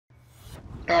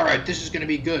Alright, this is gonna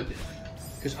be good.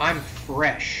 Because I'm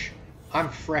fresh. I'm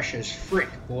fresh as frick,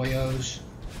 boyos.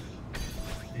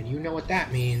 And you know what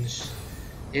that means.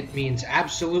 It means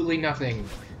absolutely nothing.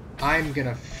 I'm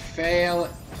gonna fail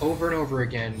over and over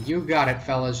again. You got it,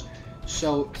 fellas.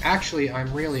 So, actually,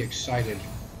 I'm really excited,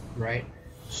 right?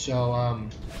 So,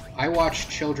 I watch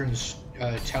children's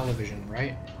television,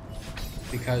 right?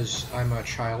 Because I'm a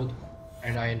child,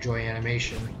 and I enjoy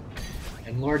animation.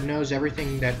 And Lord knows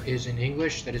everything that is in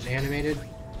English, that is animated,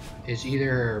 is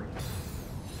either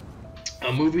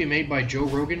a movie made by Joe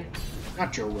Rogan,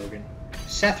 not Joe Rogan,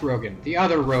 Seth Rogen, the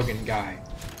other Rogan guy.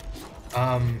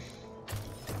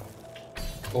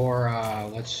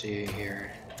 Let's see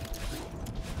here.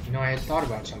 You know, I had thought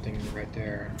about something right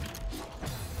there.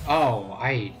 Oh,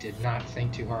 I did not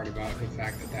think too hard about the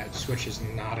fact that that switch is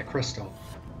not a crystal.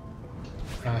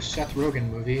 Seth Rogen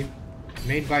movie,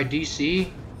 made by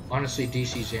DC. Honestly,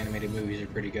 DC's animated movies are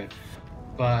pretty good.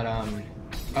 But,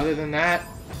 other than that,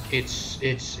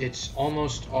 it's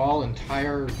almost all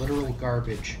entire literal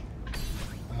garbage.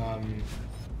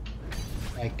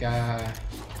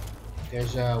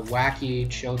 There's wacky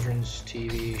children's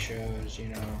TV shows, you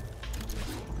know,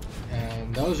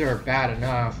 and those are bad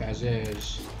enough as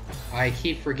is. I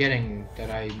keep forgetting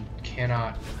that I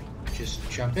cannot just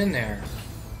jump in there.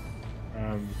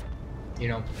 You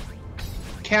know,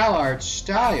 CalArts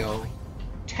style,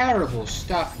 terrible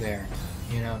stuff there,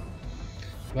 you know.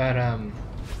 But I've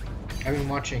been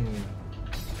watching.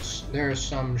 There are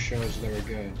some shows that are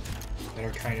good, that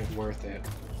are kind of worth it,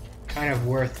 kind of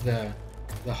worth the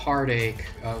heartache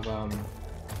of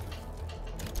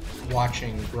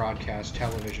watching broadcast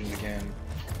television again.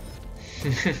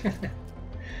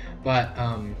 But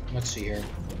let's see here.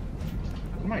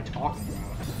 What am I talking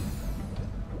about?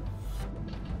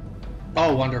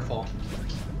 Oh, wonderful.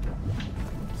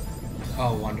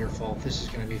 Oh, wonderful. This is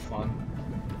gonna be fun.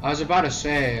 I was about to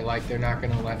say, like, they're not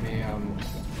gonna let me,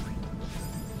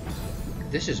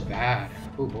 This is bad.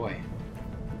 Oh boy.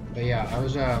 But yeah, I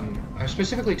was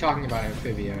specifically talking about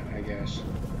Amphibia, I guess.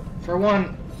 For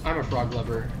one, I'm a frog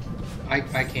lover. I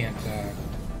can't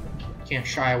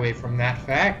shy away from that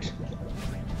fact.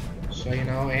 So, you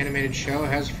know, animated show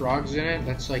has frogs in it.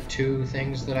 That's like 2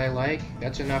 things that I like.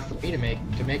 That's enough for me to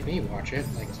make me watch it.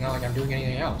 Like, it's not like I'm doing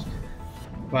anything else.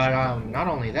 But not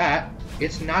only that,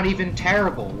 it's not even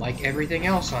terrible like everything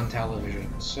else on television.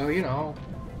 So, you know,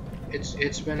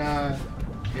 it's been a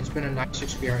nice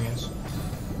experience.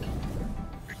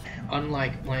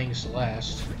 Unlike playing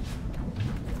Celeste.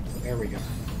 There we go.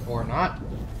 Or not.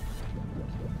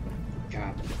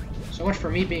 God. So much for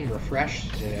me being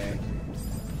refreshed today.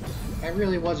 I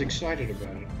really was excited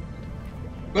about it.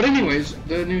 But anyways,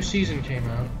 the new season came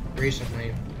out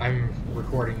recently. I'm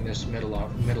recording this middle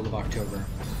of October.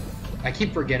 I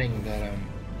keep forgetting that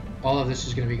all of this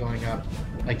is going to be going up.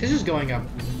 Like, this is going up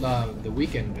the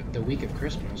week of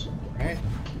Christmas, right?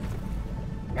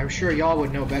 I'm sure y'all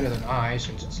would know better than I,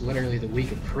 since it's literally the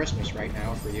week of Christmas right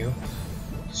now for you.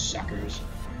 Suckers.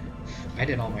 I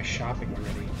did all my shopping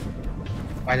already.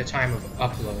 By the time of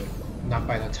upload, not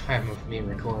by the time of me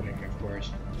recording, of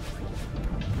course.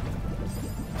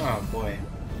 Oh boy.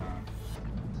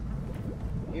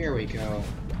 Here we go.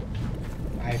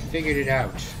 I figured it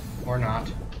out. Or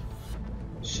not.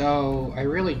 So, I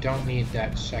really don't need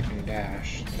that second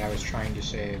dash that I was trying to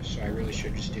save, so I really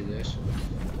should just do this.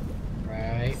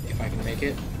 Right, if I can make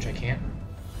it, which I can't.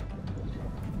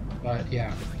 But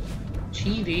yeah,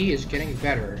 TV is getting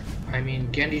better. I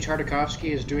mean, Genndy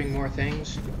Tartakovsky is doing more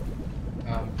things.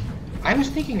 I was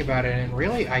thinking about it, and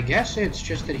really, I guess it's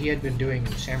just that he had been doing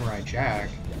Samurai Jack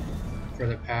for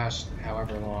the past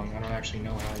however long. I don't actually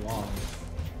know how long.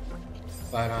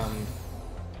 But,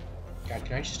 God,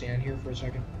 can I just stand here for a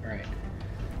second? Alright.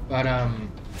 But,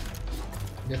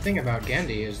 the thing about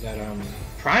Genndy is that,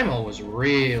 Primal was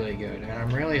really good, and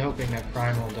I'm really hoping that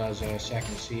Primal does a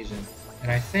second season.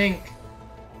 And I think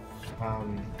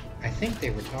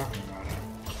they were talking about it.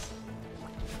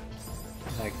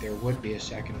 Like, there would be a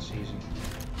second season.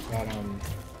 But,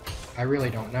 I really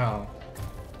don't know.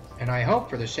 And I hope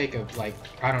for the sake of, like,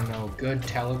 I don't know, good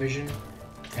television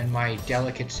and my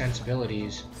delicate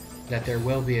sensibilities that there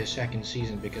will be a second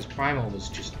season, because Primal was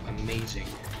just amazing.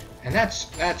 And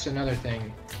that's another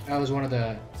thing. That was one of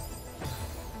the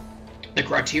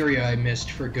criteria I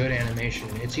missed for good animation.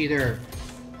 It's either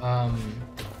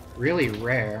really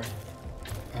rare.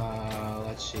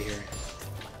 Let's see here.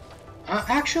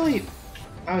 Actually,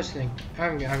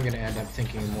 I'm gonna end up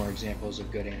thinking of more examples of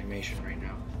good animation right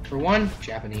now. For one,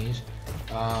 Japanese.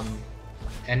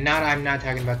 And I'm not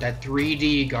talking about that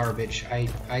 3D garbage. I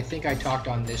think I talked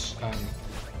on this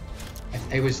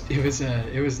It was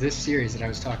this series that I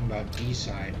was talking about,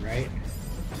 D-Side, right?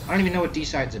 I don't even know what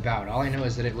D-Side's about. All I know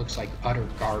is that it looks like utter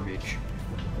garbage,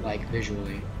 like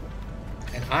visually.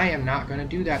 And I am not gonna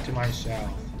do that to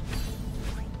myself.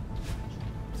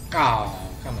 Oh,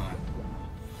 come on.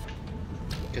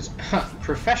 Because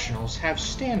professionals have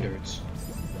standards.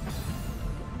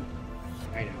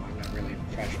 I know, I'm not really a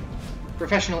professional.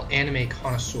 Professional anime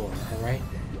connoisseur, alright?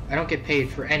 I don't get paid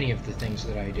for any of the things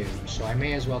that I do, so I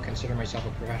may as well consider myself a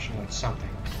professional at something.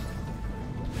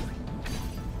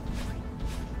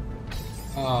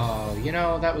 Oh, you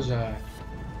know, that was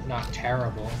not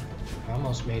terrible. I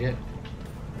almost made it.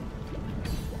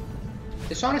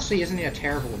 This honestly isn't a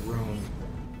terrible room.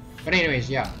 But anyways,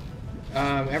 yeah.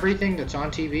 Everything that's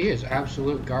on TV is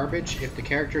absolute garbage if the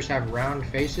characters have round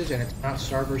faces and it's not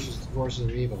Star versus the Forces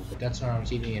of Evil. But that's not on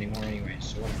TV anymore anyway,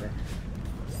 so whatever.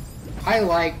 I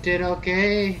liked it,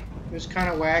 okay? It was kind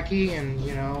of wacky, and,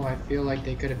 you know, I feel like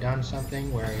they could have done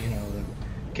something where, you know, the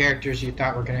characters you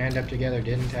thought were going to end up together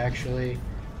didn't actually.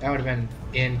 That would have been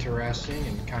interesting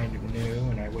and kind of new,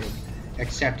 and I would have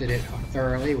accepted it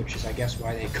thoroughly, which is, I guess,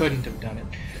 why they couldn't have done it.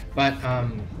 But,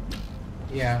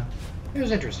 yeah, it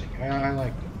was interesting. I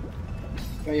liked it.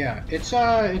 But yeah, it's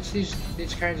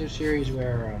these kinds of series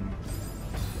where,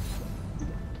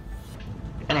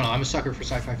 I don't know, I'm a sucker for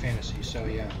sci-fi fantasy, so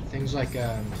yeah, things like,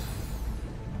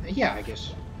 yeah, I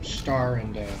guess Star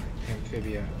and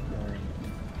Amphibia are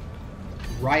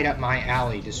right up my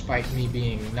alley, despite me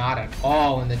being not at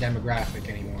all in the demographic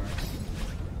anymore.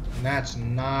 And that's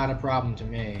not a problem to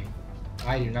me.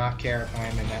 I do not care if I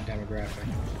am in that demographic.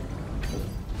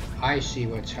 I see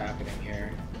what's happening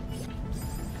here.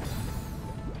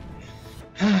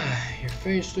 You're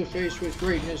face to face with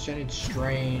greatness and it's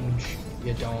strange.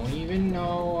 You don't even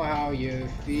know how you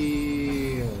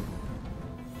feel.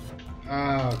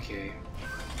 Okay.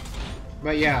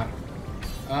 But yeah,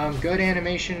 good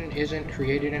animation isn't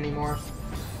created anymore.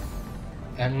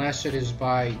 Unless it is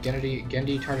by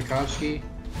Genndy Tartakovsky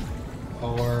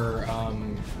or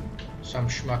some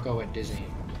schmucko at Disney.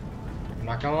 I'm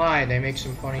not gonna lie, they make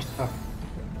some funny stuff.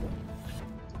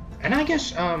 And I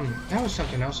guess that was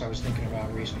something else I was thinking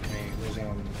about recently. Was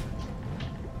how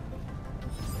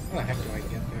the heck do I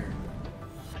get there?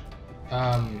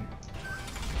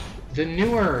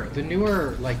 The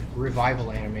newer like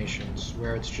revival animations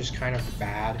where it's just kind of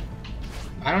bad.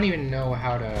 I don't even know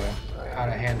how to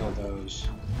handle those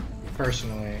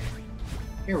personally.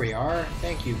 Here we are.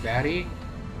 Thank you, Batty.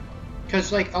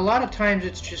 Because like a lot of times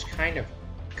it's just kind of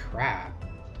crap,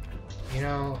 you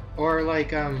know, or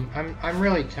like I'm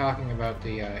really talking about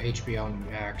the HBO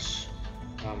Max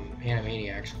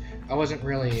Animaniacs. I wasn't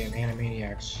really an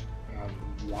Animaniacs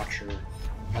watcher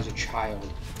as a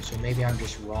child, so maybe I'm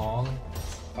just wrong,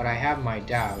 but I have my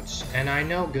doubts, and I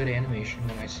know good animation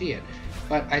when I see it.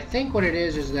 But I think what it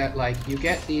is that like you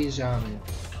get these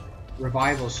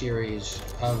revival series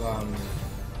of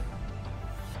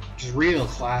just real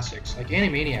classics. Like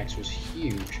Animaniacs was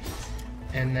huge,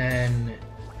 and then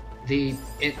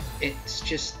it's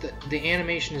just the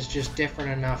animation is just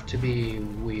different enough to be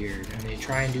weird, and they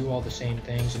try and do all the same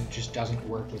things and it just doesn't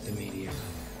work with the medium.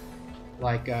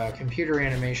 Like computer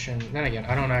animation, then again,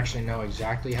 I don't actually know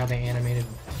exactly how they animated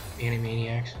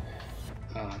Animaniacs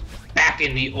back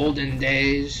in the olden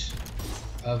days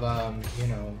of you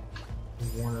know,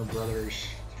 Warner Brothers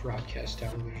broadcast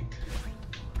television,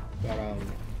 but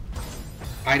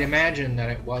I'd imagine that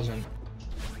it wasn't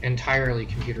entirely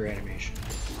computer animation.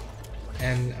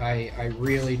 And I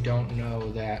really don't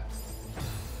know that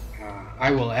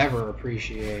I will ever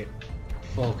appreciate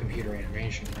full computer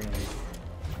animation, really.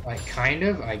 Like, kind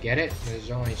of, I get it. There's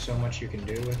only so much you can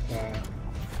do with,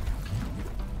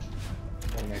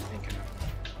 what am I thinking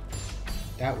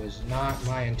of? That was not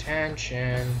my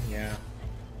intention, yeah.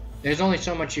 There's only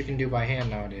so much you can do by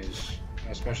hand nowadays,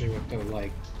 especially with the,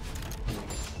 like, you know,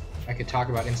 I could talk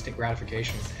about instant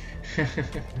gratification.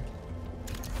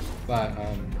 But,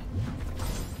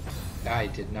 I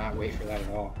did not wait for that at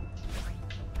all.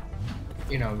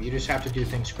 You know, you just have to do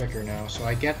things quicker now, so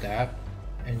I get that.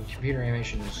 And computer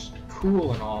animation is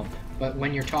cool and all, but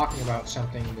when you're talking about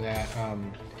something that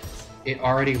it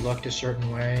already looked a certain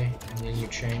way, and then you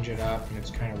change it up and it's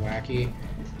kind of wacky,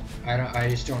 I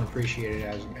just don't appreciate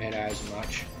it as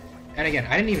much. And again,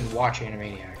 I didn't even watch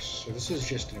Animaniacs, so this is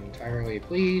just an entirely,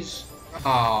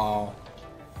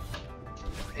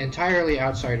 entirely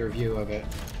outsider view of it.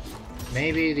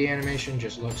 Maybe the animation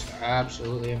just looks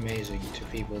absolutely amazing to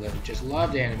people that just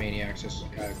loved Animaniacs as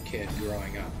a kid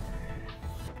growing up.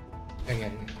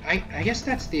 Again, I guess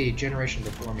that's the generation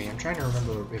before me. I'm trying to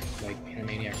remember if like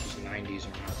Animaniacs was the 90s or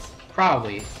not.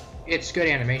 Probably. it's good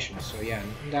animation, so yeah,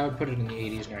 that would put it in the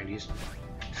 80s, 90s.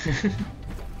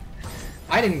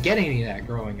 I didn't get any of that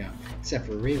growing up, except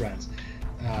for reruns.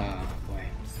 Boy.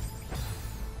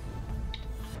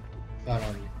 But,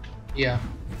 yeah.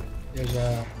 There's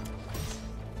a...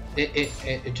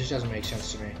 It just doesn't make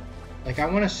sense to me. Like, I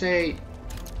want to say...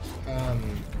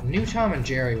 New Tom and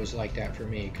Jerry was like that for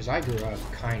me, because I grew up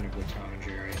kind of with Tom and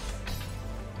Jerry.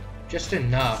 Just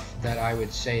enough that I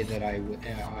would say that I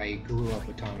grew up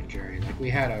with Tom and Jerry. Like, we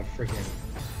had a freaking...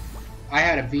 I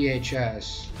had a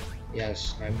VHS.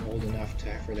 Yes, I'm old enough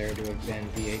for there to have been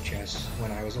VHS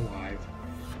when I was alive.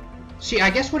 See, I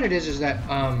guess what it is that,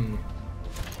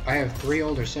 I have 3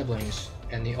 older siblings,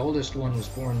 and the oldest one was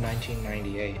born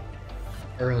 1998.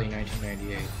 Early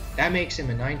 1998. That makes him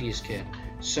a 90s kid.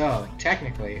 So,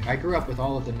 technically, I grew up with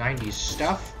all of the 90s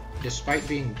stuff, despite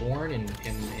being born in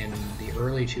the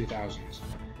early 2000s.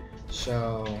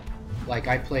 So, like,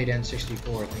 I played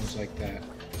N64, things like that.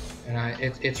 And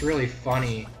it's really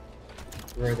funny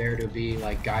for there to be,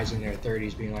 like, guys in their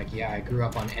 30s being like, yeah, I grew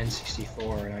up on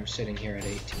N64, and I'm sitting here at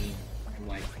 18. I'm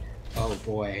like, oh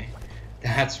boy,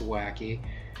 that's wacky.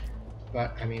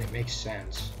 But, I mean, it makes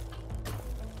sense.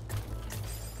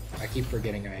 I keep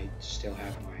forgetting I still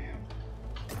have my...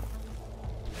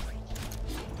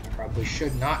 I probably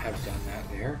should not have done that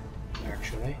there,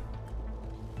 actually.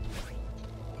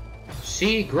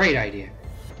 See? Great idea.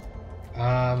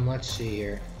 Let's see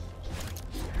here.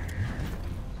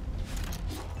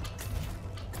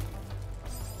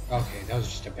 Okay, that was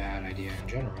just a bad idea in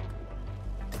general.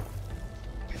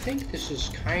 I think this is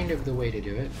kind of the way to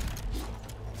do it.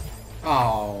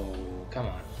 Oh, come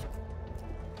on.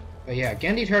 But yeah,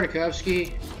 Genndy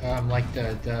Tartakovsky, like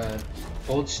the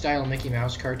old-style Mickey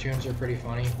Mouse cartoons are pretty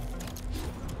funny.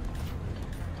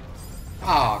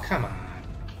 Oh, come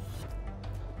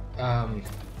on.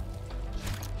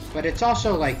 But it's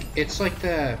also like, it's like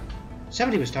the...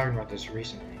 Somebody was talking about this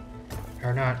recently.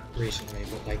 Or not recently,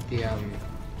 but like the,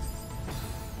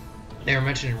 they were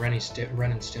mentioning Ren and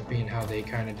Stimpy and how they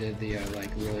kind of did the, like,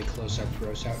 really close-up,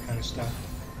 gross-out kind of stuff.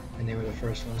 And they were the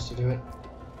first ones to do it.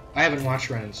 I haven't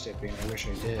watched Ren and Stimpy, and I wish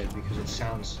I did, because it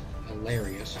sounds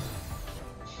hilarious.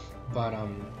 But,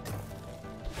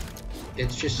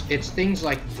 it's just, it's things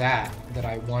like that that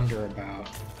I wonder about,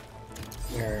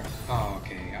 where, oh,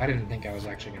 okay, I didn't think I was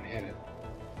actually going to hit it.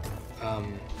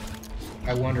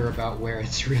 I wonder about where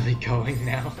it's really going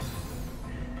now.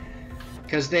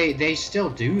 Because they still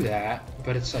do that,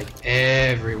 but it's like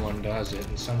everyone does it,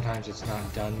 and sometimes it's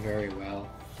not done very well.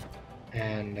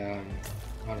 And, I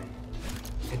don't know.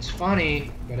 It's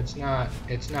funny, but it's not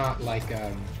like,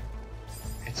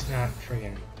 it's not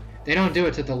friggin'... They don't do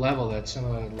it to the level that some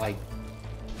of the, like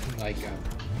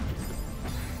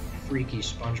freaky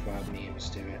SpongeBob memes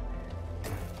do it.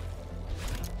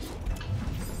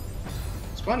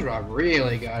 SpongeBob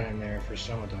really got in there for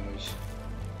some of those.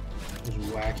 It was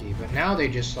wacky, but now they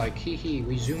just like, hee hee,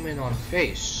 we zoom in on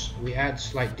face, we add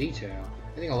slight detail.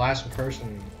 I think the last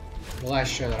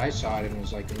show that I saw it in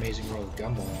was like The Amazing World of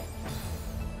Gumball.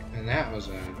 And that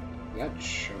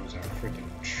show was a freaking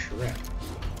trip.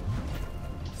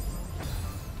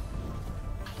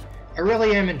 I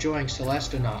really am enjoying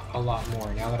Celeste a lot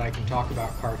more now that I can talk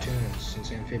about cartoons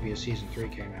since Amphibia Season 3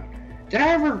 came out. Did I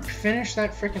ever finish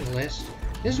that freaking list?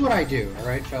 This is what I do,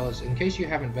 alright fellas, in case you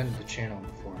haven't been to the channel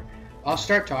before. I'll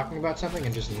start talking about something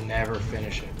and just never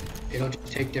finish it. It'll just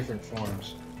take different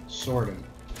forms. Sort of.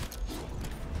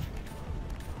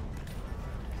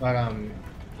 But,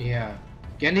 yeah.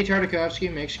 Genndy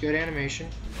Tartakovsky makes good animation.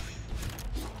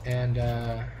 And,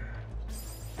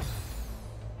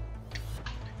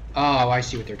 oh, I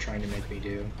see what they're trying to make me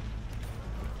do.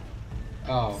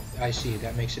 Oh, I see.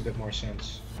 That makes a bit more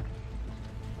sense.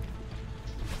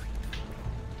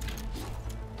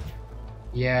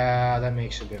 Yeah, that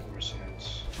makes a bit more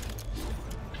sense.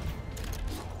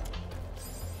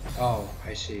 Oh,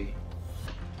 I see.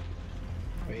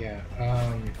 But yeah,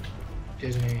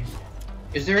 Disney.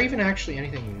 Is there even actually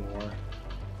anything more?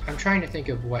 I'm trying to think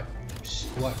of what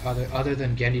other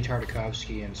than Genndy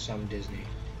Tartakovsky and some Disney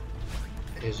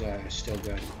is still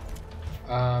good.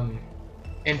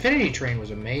 Infinity Train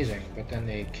was amazing, but then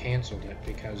they canceled it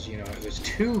because, you know, it was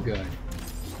too good.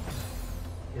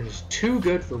 It was too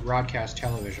good for broadcast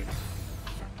television.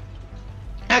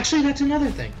 Actually, that's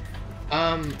another thing.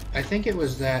 I think it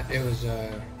was that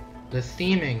the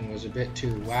theming was a bit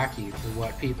too wacky for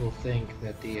what people think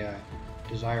that the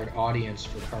desired audience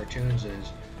for cartoons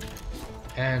is.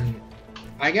 And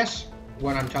I guess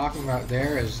what I'm talking about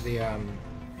there is the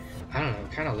I don't know,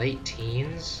 kind of late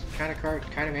teens kind of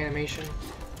animation,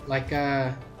 like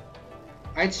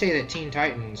I'd say that Teen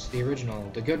Titans, the original,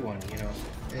 the good one, you know,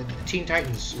 Teen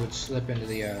Titans would slip into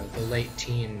the late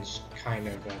teens kind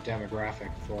of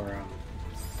demographic for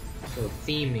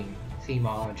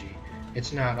themology.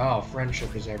 It's not, oh,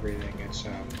 friendship is everything. It's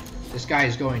this guy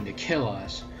is going to kill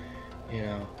us, you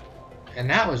know, and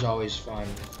that was always fun.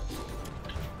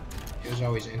 It was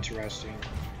always interesting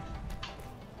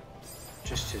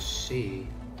just to see.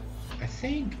 I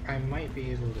think I might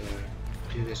be able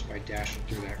to do this by dashing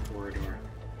through that corridor.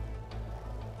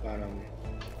 But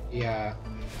yeah,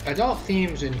 adult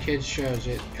themes in kids shows,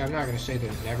 I'm not going to say that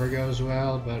it never goes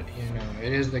well, but you know,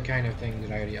 it is the kind of thing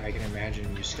that I can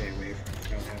imagine you stay away from.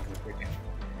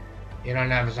 You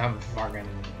don't have some fucking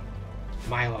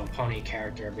My Little Pony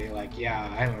character be like, yeah,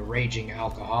 I'm a raging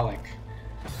alcoholic.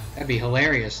 That'd be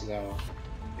hilarious though.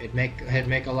 It'd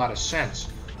make a lot of sense.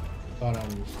 But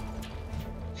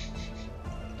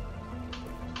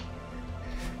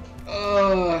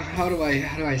how do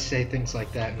I say things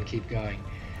like that and keep going?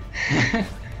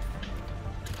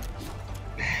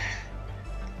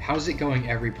 How's it going,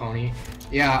 every pony?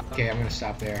 Yeah, okay, I'm gonna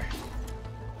stop there.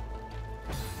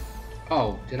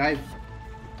 Oh,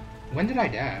 when did I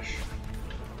dash?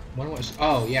 When was,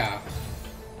 oh yeah.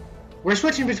 We're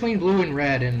switching between blue and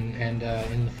red and in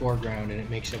the foreground, and it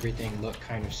makes everything look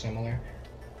kind of similar.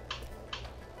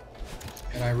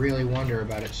 And I really wonder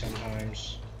about it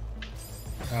sometimes.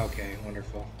 Okay,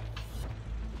 wonderful.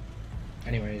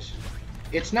 Anyways,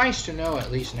 it's nice to know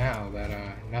at least now that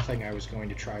nothing I was going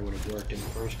to try would have worked in the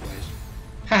first place.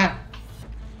 Haha.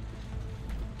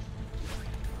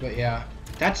 But yeah,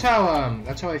 that's how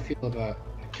I feel about.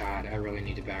 God, I really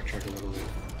need to backtrack a little bit.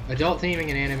 Adult theming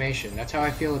and animation. That's how I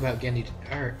feel about Gendy.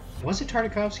 Or was it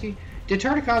Tartakovsky? Did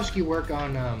Tartakovsky work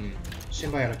on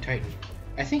Symbiotic Titan?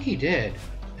 I think he did,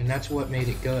 and that's what made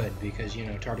it good, because you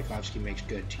know Tartakovsky makes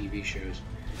good TV shows.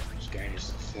 This guy in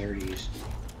his 30s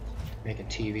making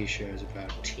TV shows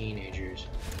about teenagers.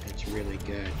 It's really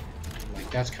good. Like,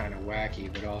 that's kind of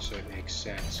wacky, but also it makes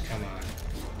sense. Come on,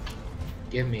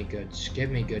 give me good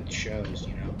shows,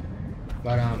 you know.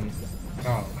 But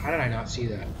oh, how did I not see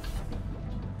that?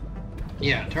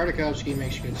 Yeah, Tartakovsky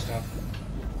makes good stuff,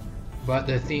 but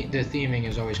the theming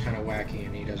is always kind of wacky,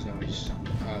 and he doesn't always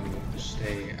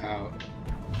stay out.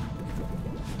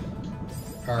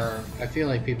 Or I feel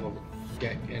like people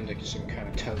get into some kind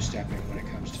of toe stepping when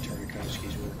it comes to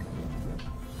Tartakovsky's work.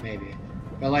 Maybe,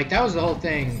 but like that was the whole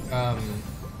thing.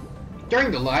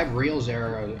 During the live reels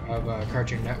era of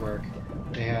Cartoon Network,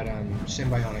 they had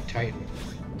Symbiotic Titan,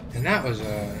 and that was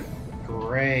a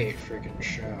great freaking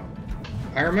show.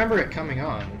 I remember it coming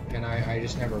on, and I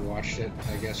just never watched it,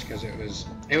 I guess, because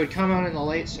it would come on in the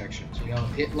late sections, you know?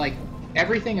 It, like,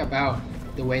 everything about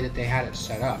the way that they had it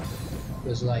set up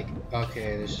was like,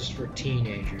 okay, this is for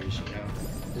teenagers, you know?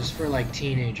 This is for, like,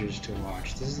 teenagers to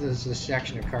watch. This is the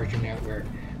section of Cartoon Network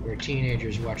where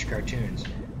teenagers watch cartoons,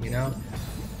 you know?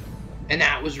 And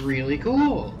that was really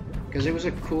cool, because it was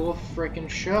a cool frickin'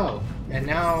 show. And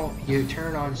now you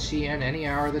turn on CN any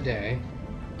hour of the day,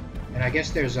 and I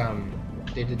guess there's,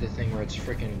 they did the thing where it's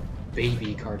frickin'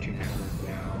 baby Cartoon Network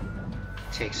now.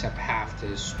 It takes up half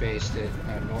the space that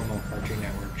a normal Cartoon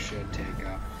Network should take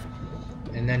up.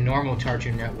 And then normal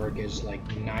Cartoon Network is like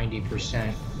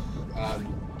 90%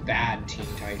 bad Teen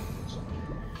Titans.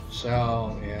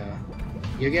 So, yeah.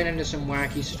 You get into some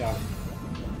wacky stuff.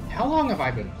 How long have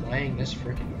I been playing this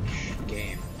frickin'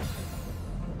 game?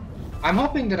 I'm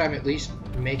hoping that I'm at least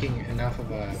making enough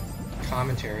of a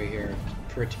commentary here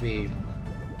for it to be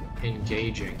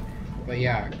engaging. But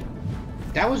yeah,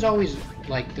 that was always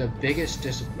like the biggest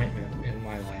disappointment in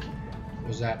my life,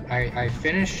 was that I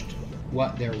finished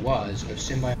what there was of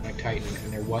Symbiotic Titan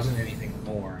and there wasn't anything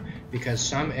more, because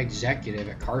some executive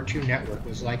at Cartoon Network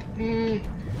was like,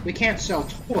 we can't sell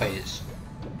toys.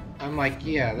 I'm like,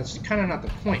 yeah, that's kind of not the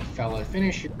point, fella.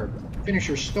 Finish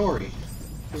your story.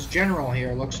 This general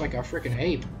here looks like a frickin'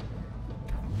 ape.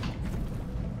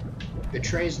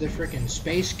 Betrays the frickin'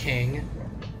 Space King.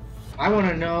 I want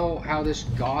to know how this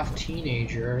goth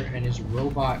teenager and his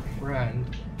robot friend,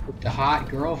 the hot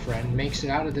girlfriend, makes it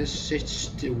out of this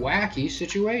wacky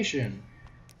situation.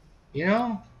 You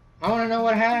know? I want to know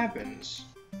what happens.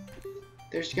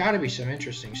 There's got to be some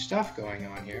interesting stuff going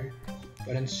on here.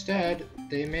 But instead,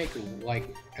 they make,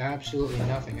 like, absolutely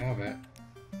nothing of it.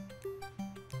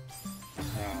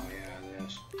 Oh, yeah,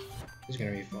 this is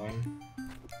gonna be fun.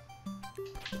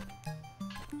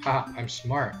 Ha, I'm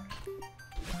smart.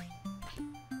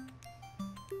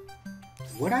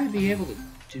 Would I be able to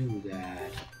do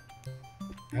that?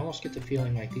 I almost get the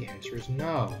feeling like the answer is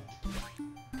no.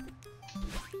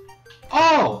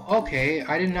 Oh, okay,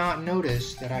 I did not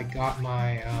notice that I got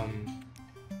my,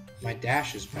 My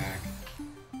dash is back.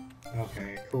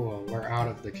 Okay, cool. We're out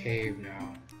of the cave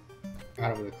now.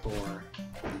 Out of the core.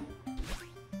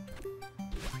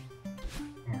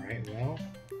 Alright, well,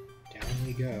 down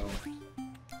we go.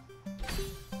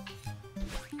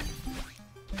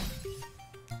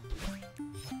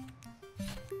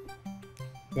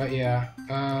 But yeah,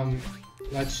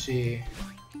 let's see.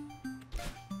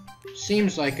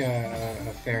 Seems like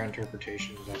a fair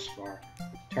interpretation thus far.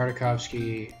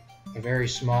 Tartakovsky, a very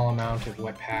small amount of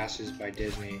what passes by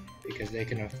Disney, because they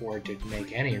can afford to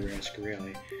make any risk,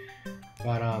 really.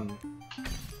 But,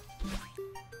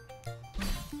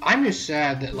 I'm just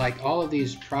sad that, like, all of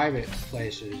these private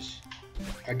places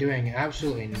are doing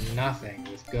absolutely nothing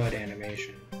with good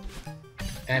animation.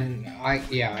 And I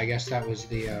guess that was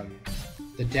the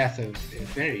death of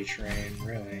Infinity Train,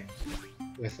 really.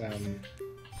 With,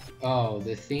 oh,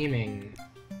 the theming,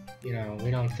 you know, we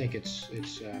don't think it's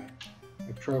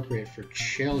appropriate for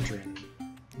children.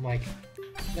 I'm like,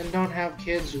 then don't have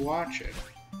kids watch it.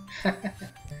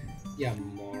 Ya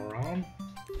moron.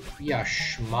 Ya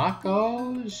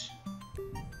schmuckos.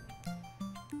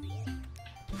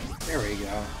 There we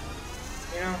go.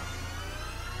 You know?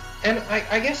 And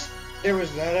I guess there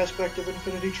was that aspect of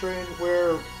Infinity Train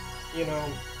where, you know,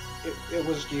 it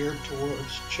was geared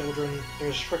towards children.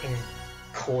 There's freaking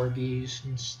corgis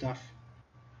and stuff.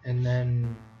 And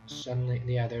then suddenly,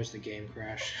 yeah, there's the game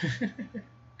crash.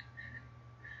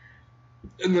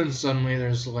 And then suddenly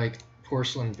there's like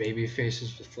porcelain baby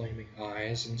faces with flaming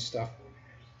eyes and stuff.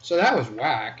 So that was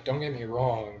whack, don't get me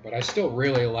wrong, but I still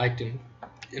really liked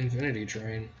Infinity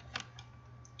Train.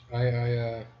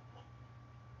 I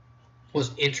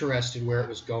was interested where it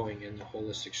was going in the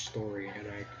holistic story, and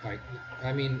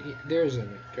I mean, there's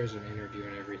an interview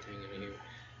and everything, and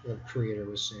the creator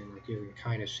was saying like you can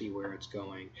kind of see where it's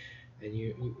going, and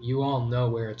you all know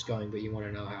where it's going, but you want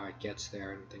to know how it gets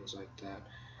there and things like that.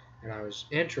 And I was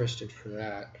interested for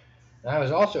that. And I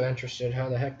was also interested how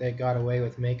the heck they got away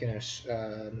with making an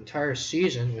entire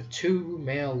season with 2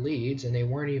 male leads, and they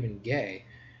weren't even gay.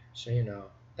 So, you know,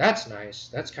 that's nice.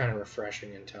 That's kind of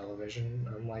refreshing in television.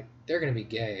 I'm like, they're going to be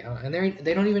gay, huh? And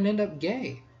they don't even end up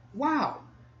gay. Wow.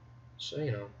 So,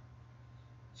 you know,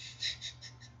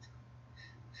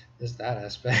 there's that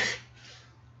aspect.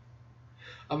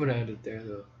 I'm going to end it there,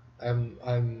 though.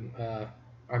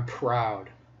 I'm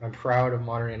proud. I'm proud of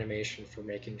modern animation for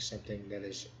making something that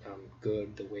is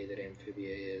good the way that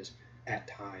Amphibia is at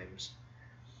times.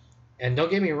 And don't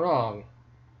get me wrong,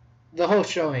 the whole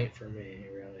show ain't for me,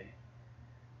 really.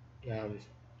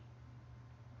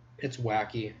 It's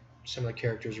wacky. Some of the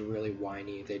characters are really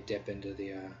whiny. They dip into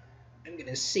the I'm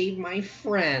gonna save my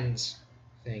friends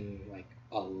thing like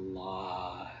a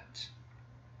lot.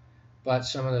 But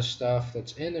some of the stuff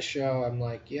that's in the show, I'm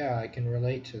like, yeah, I can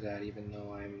relate to that, even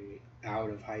though I'm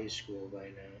out of high school by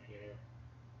now, you know.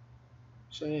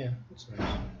 So yeah, that's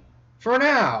nice. For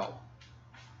now,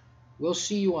 we'll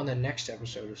see you on the next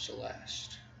episode of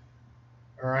Celeste.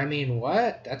 Or I mean,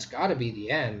 what? That's gotta be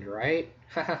the end, right?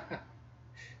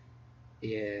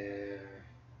 Yeah.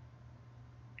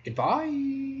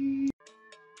 Goodbye.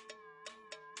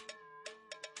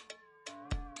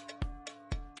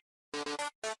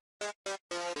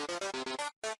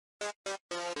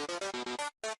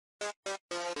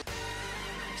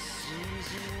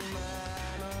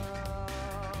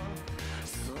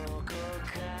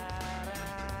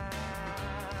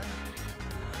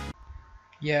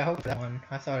 Yeah, I hope that one.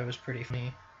 I thought it was pretty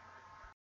funny.